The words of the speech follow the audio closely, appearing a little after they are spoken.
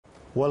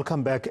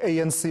Welcome back.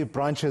 ANC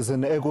branches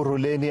in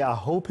Ekurhuleni are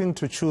hoping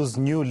to choose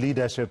new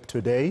leadership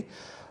today,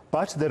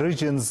 but the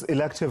region's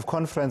elective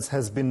conference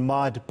has been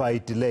marred by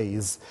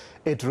delays.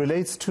 It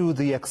relates to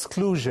the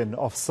exclusion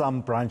of some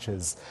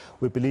branches.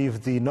 We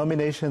believe the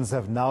nominations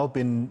have now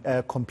been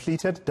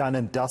completed, done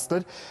and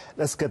dusted.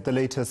 Let's get the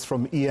latest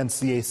from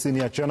eNCA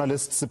senior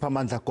journalist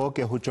Siphamandla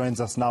Goge, who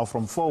joins us now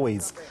from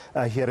Fourways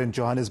here in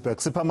Johannesburg.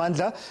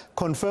 Siphamandla,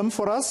 confirm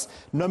for us,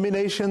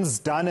 nominations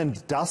done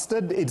and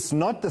dusted. It's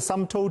not the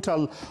sum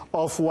total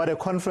of what a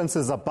conference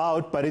is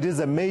about, but it is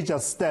a major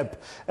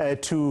step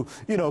to,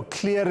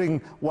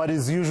 clearing what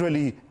is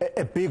usually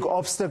a big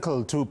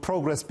obstacle to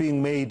progress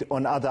being made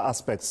on other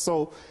aspects.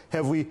 So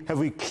have we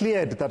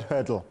cleared that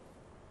hurdle?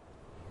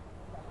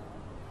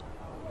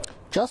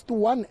 Just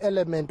one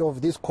element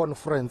of this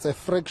conference, a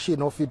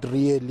fraction of it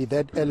really,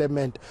 that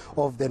element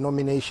of the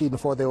nomination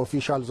for the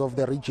officials of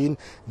the region,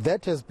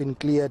 that has been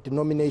cleared.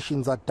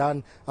 Nominations are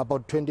done.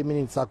 About 20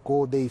 minutes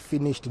ago, they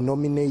finished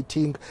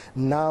nominating.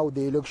 Now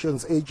the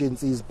elections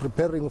agency is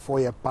preparing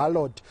for a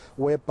ballot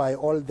whereby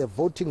all the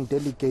voting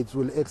delegates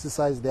will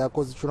exercise their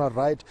constitutional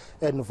right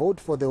and vote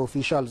for the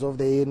officials of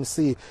the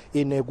ANC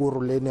in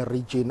Ekurhuleni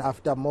region.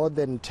 After more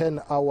than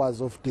 10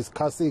 hours of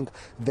discussing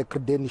the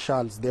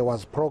credentials, there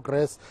was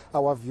progress.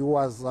 Our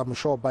viewers, I'm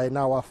sure by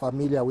now, are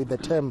familiar with the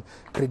term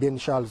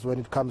credentials when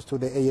it comes to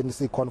the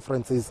ANC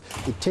conferences.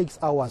 It takes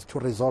hours to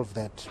resolve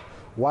that.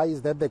 Why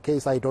is that the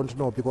case? I don't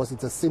know, because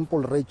it's a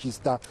simple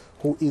register: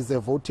 who is a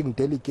voting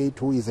delegate,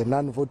 who is a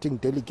non-voting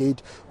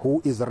delegate,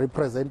 who is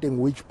representing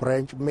which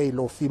branch, male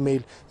or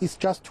female. It's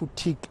just to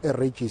tick a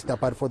register,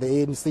 but for the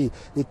ANC,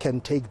 it can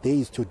take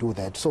days to do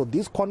that. So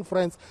this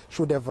conference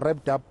should have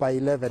wrapped up by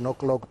 11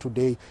 o'clock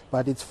today,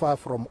 but it's far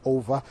from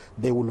over.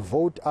 They will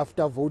vote.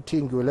 After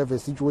voting, you will have a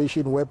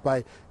situation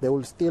whereby they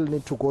will still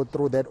need to go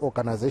through that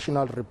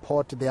organizational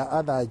report. There are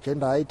other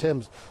agenda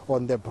items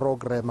on the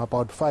program,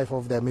 about 5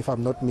 of them, if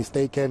I'm not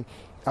mistaken.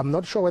 I'm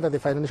not sure whether the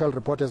financial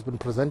report has been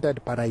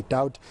presented, but I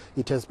doubt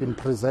it has been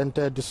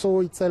presented.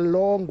 So it's a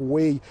long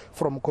way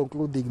from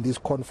concluding this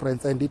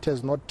conference, and it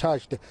has not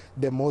touched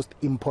the most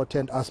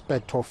important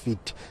aspect of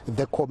it,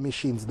 the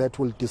commissions that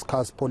will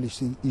discuss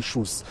policy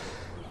issues.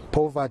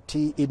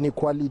 Poverty,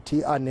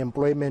 inequality,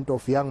 unemployment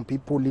of young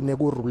people in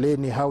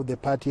Ekurhuleni, how the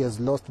party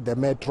has lost the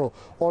metro,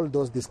 all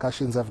those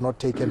discussions have not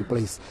taken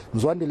place.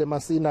 Mzwandile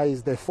Masina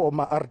is the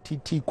former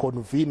RTT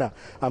convener.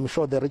 I'm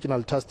sure the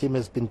regional task team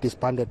has been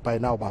disbanded by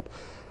now, Bab.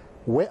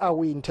 Where are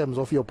we in terms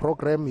of your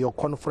program? Your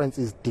conference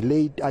is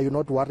delayed. Are you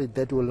not worried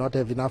that you will not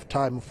have enough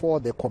time for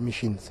the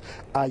commissions?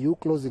 Are you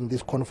closing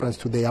this conference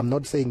today? I'm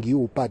not saying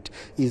you, but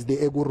is the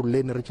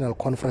Ekurhuleni Regional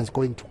Conference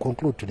going to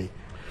conclude today?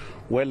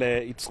 Well,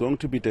 it's going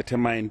to be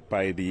determined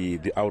by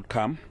the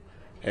outcome.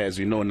 As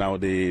we know now,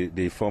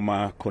 the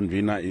former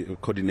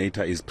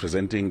coordinator is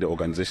presenting the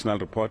organizational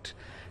report.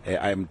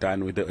 I am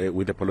done with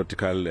the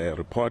political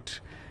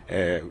report.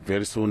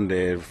 Very soon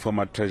the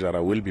former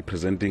treasurer will be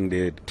presenting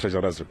the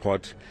treasurer's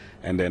report,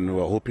 and then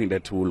we're hoping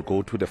that we'll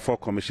go to the 4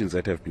 commissions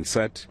that have been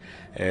set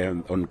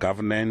on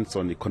governance,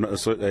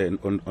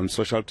 on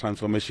social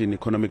transformation,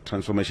 economic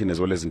transformation,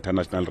 as well as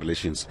international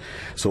relations.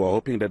 So we're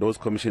hoping that those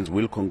commissions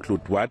will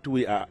conclude. What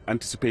we are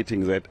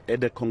anticipating is that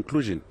at the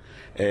conclusion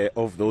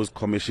of those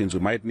commissions,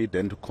 we might need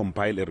then to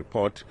compile a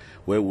report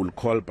where we'll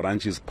call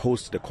branches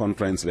post the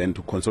conference then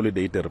to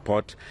consolidate the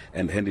report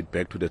and hand it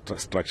back to the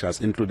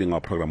structures, including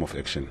our program of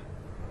action.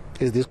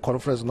 Is this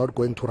conference not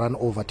going to run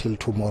over till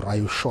tomorrow? Are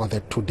you sure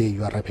that today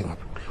you are wrapping up?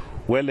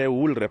 Well,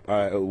 we'll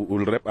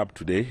wrap up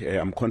today.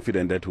 I'm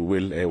confident that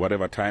we will,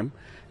 whatever time.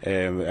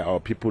 Our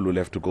people will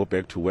have to go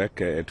back to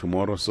work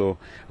tomorrow, so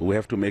we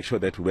have to make sure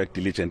that we work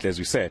diligently. As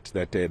we said,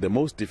 that the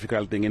most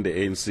difficult thing in the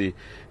ANC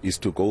is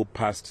to go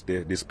past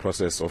this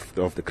process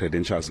of the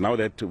credentials. Now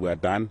that we are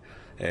done,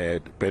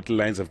 battle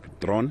lines have been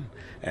drawn,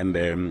 and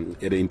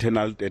the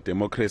internal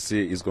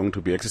democracy is going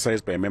to be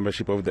exercised by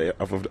membership of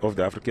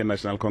the African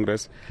National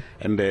Congress,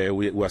 and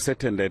we are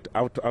certain that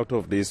out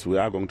of this we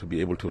are going to be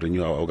able to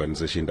renew our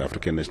organization, the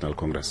African National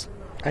Congress.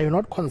 Are you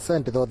not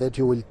concerned, though, that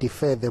you will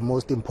defer the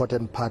most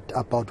important part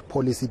about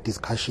policy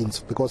discussions?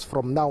 Because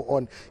from now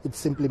on, it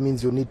simply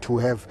means you need to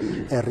have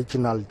a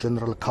regional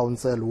general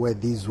council where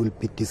these will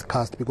be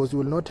discussed, because you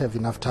will not have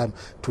enough time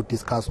to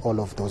discuss all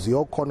of those.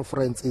 Your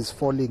conference is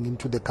falling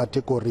into the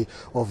category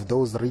of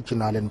those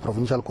regional and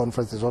provincial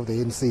conferences of the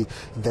ANC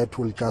that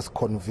will just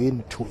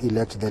convene to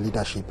elect the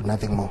leadership,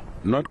 nothing more.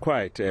 Not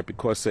quite,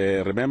 because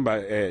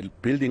remember,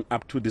 building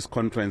up to this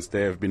conference,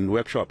 there have been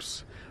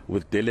workshops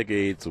with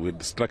delegates,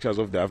 with structures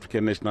of the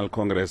African National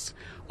Congress.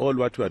 All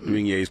what we are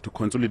doing here is to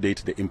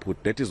consolidate the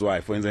input. That is why,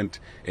 for instance,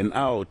 an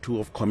hour or 2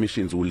 of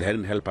commissions will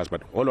help us.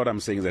 But all what I'm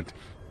saying is that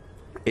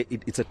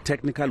it's a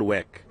technical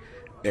work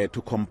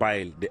to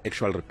compile the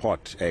actual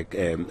report,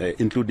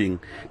 including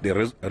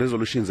the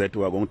resolutions that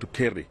we are going to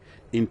carry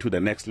into the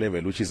next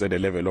level, which is at the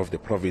level of the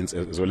province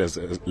as well as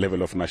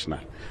level of national.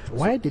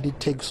 Why did it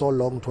take so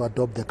long to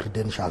adopt the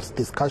credentials?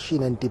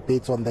 Discussion and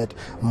debates on that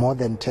more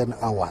than 10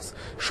 hours.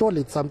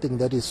 Surely it's something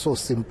that is so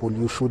simple.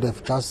 You should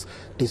have just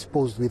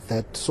disposed with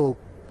that so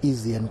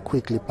easy and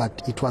quickly,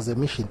 but it was a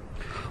mission.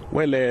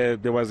 Well,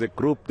 there was a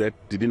group that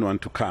didn't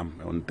want to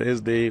come on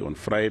Thursday, on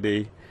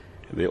Friday.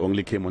 They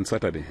only came on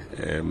Saturday.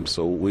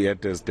 So we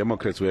had, as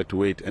Democrats, we had to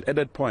wait. And at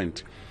that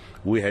point,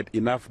 we had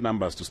enough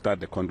numbers to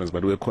start the conference,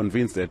 but we were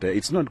convinced that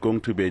it's not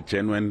going to be a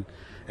genuine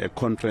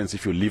conference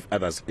if you leave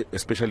others,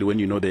 especially when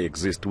you know they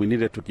exist. We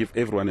needed to give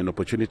everyone an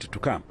opportunity to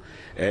come.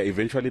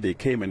 Eventually they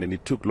came, and then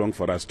it took long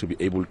for us to be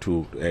able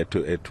to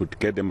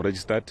get them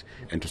registered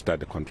and to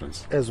start the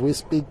conference. As we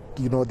speak,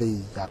 you know,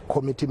 the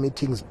committee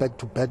meetings back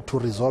to back to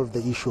resolve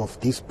the issue of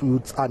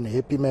disputes,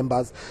 unhappy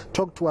members.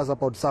 Talk to us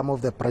about some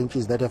of the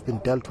branches that have been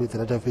dealt with,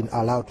 that have been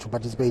allowed to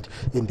participate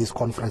in this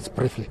conference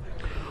briefly.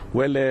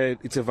 Well,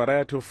 it's a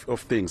variety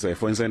of things.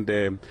 For instance,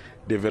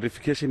 the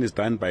verification is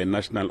done by a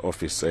national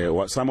office.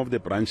 Some of the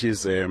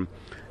branches are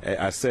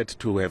said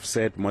to have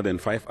set more than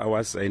 5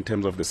 hours in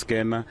terms of the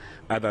scanner.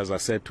 Others are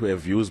said to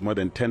have used more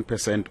than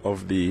 10%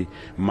 of the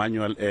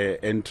manual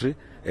entry,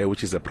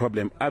 which is a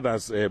problem.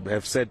 Others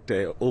have said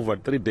over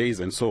 3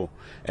 days and so.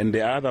 And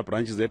there are other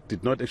branches that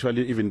did not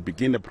actually even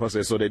begin the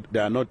process, so they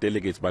are not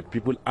delegates, but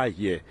people are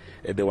here.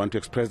 They want to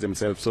express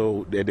themselves.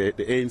 So the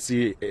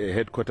ANC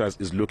headquarters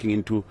is looking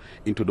into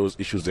those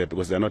issues there,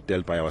 because they are not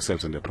dealt by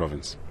ourselves in the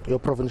province. Your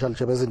provincial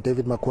chairperson,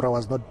 David Makura,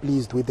 was not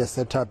pleased with the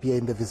setup here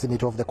in the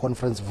vicinity of the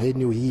conference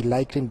venue. He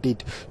likened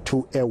it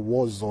to a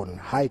war zone.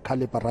 High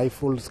caliber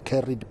rifles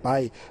carried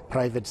by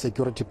private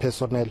security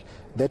personnel.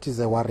 That is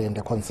a worry and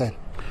a concern.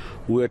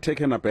 We were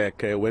taken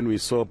aback when we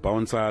saw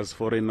bouncers,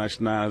 foreign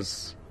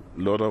nationals,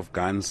 a lot of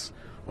guns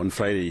on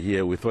Friday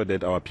here. We thought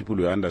that our people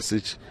were under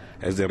siege.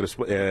 As a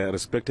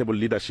respectable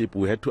leadership,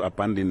 we had to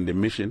abandon the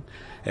mission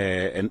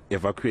and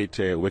evacuate,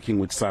 working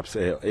with SAPS,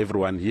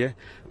 everyone here,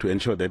 to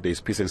ensure that there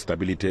is peace and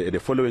stability. The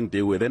following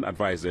day, we then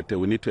advised that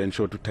we need to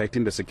ensure to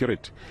tighten the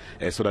security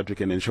so that we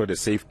can ensure the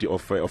safety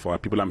of our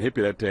people. I'm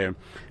happy that there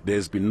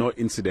has been no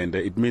incident.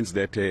 It means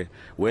that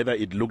whether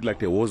it looked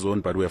like a war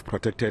zone, but we have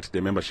protected the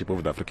membership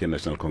of the African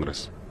National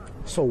Congress.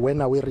 So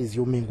when are we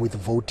resuming with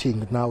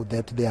voting now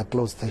that there are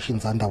closed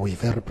sessions underway?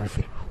 Very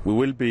briefly. We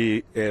will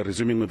be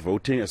resuming with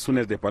voting. As soon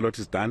as the ballot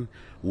is done,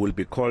 we will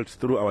be called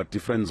through our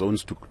different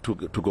zones to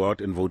go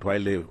out and vote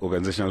while the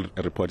organizational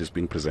report is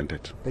being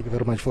presented. Thank you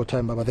very much for your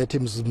time, Baba. That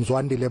is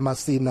Mzwandile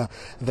Masina,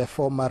 the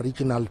former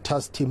regional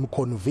task team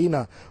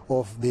convener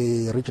of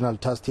the regional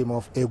task team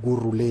of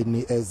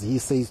Ekurhuleni. As he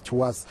says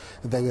to us,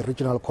 the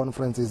regional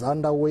conference is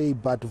underway,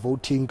 but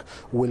voting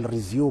will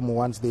resume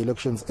once the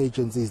elections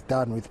agency is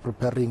done with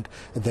preparing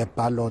the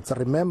ballots.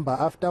 Remember,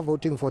 after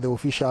voting for the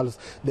officials,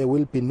 there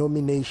will be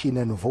nomination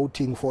and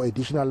voting for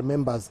additional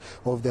members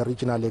of the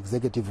regional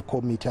executive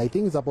committee. I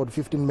think it's about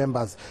 15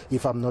 members,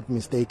 if I'm not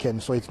mistaken.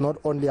 So it's not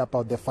only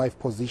about the 5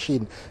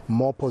 positions,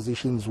 more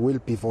positions will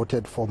be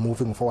voted for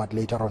moving forward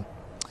later on.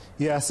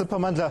 Yeah,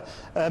 Siphamandla,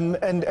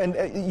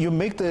 and you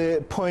make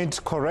the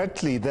point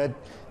correctly that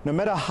no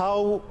matter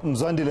how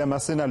Mzwandile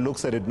Masina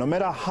looks at it, no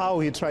matter how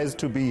he tries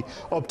to be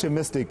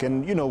optimistic,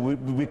 and you know,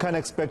 we can't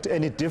expect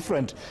any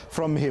different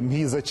from him.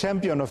 He's a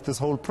champion of this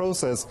whole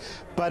process.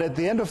 But at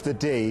the end of the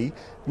day,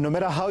 no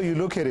matter how you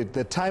look at it,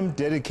 the time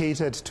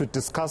dedicated to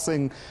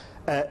discussing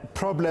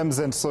problems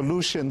and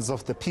solutions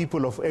of the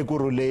people of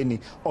Ekurhuleni,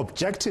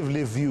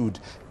 objectively viewed,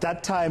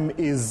 that time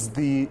is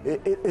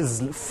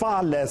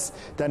far less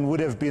than would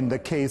have been the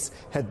case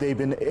had they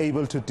been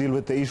able to deal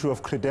with the issue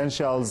of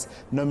credentials,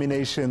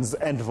 nominations,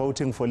 and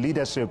voting for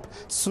leadership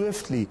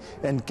swiftly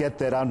and get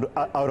that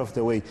out of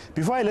the way.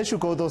 Before I let you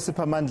go, though,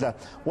 Siphamandla,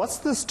 what's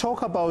this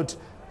talk about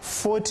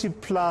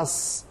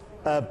 40+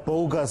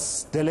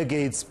 bogus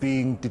delegates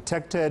being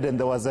detected, and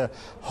there was a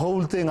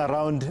whole thing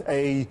around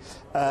a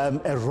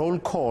roll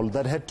call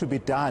that had to be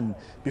done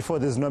before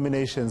these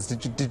nominations?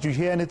 Did you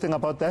hear anything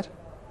about that?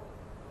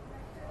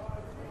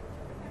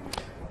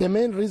 The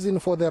main reason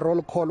for the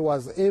roll call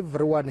was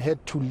everyone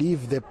had to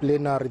leave the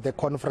plenary, the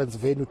conference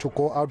venue, to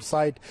go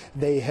outside.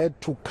 They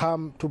had to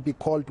come to be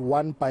called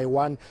one by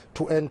one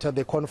to enter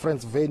the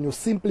conference venue,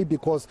 simply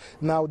because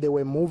now they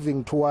were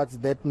moving towards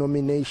that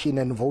nomination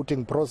and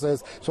voting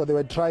process. So they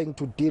were trying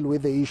to deal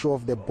with the issue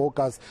of the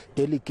bogus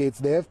delegates.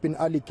 There have been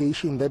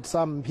allegations that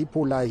some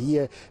people are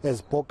here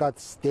as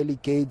bogus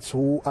delegates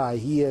who are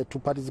here to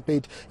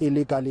participate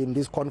illegally in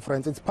this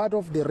conference. It's part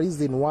of the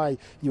reason why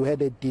you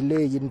had a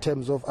delay in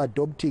terms of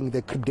adopting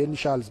the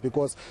credentials,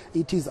 because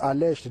it is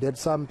alleged that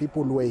some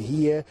people were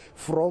here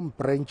from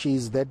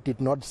branches that did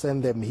not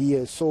send them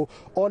here. So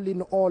all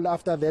in all,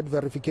 after that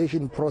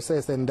verification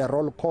process and the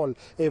roll call,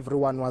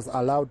 everyone was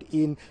allowed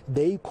in.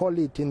 They call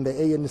it in the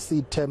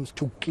ANC terms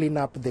to clean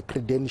up the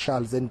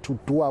credentials and to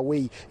do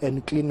away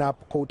and clean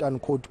up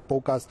quote-unquote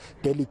bogus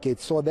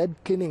delegates. So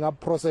that cleaning up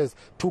process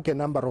took a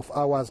number of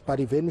hours, but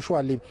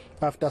eventually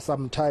after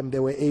some time they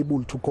were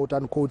able to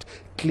quote-unquote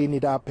clean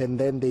it up, and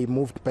then they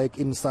moved back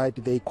inside.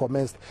 They commenced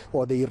commenced,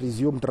 or they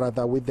resumed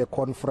rather, with the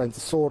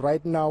conference. So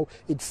right now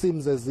it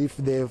seems as if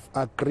they've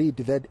agreed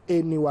that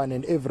anyone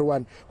and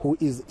everyone who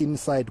is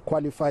inside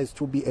qualifies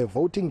to be a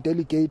voting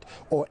delegate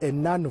or a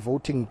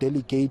non-voting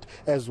delegate,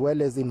 as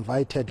well as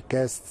invited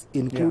guests,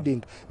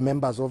 including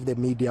members of the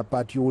media.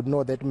 But you would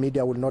know that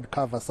media will not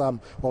cover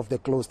some of the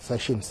closed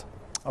sessions.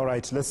 All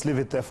right, let's leave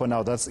it there for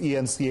now. That's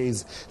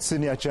eNCA's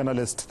senior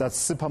journalist, that's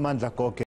Siphamandla Goge.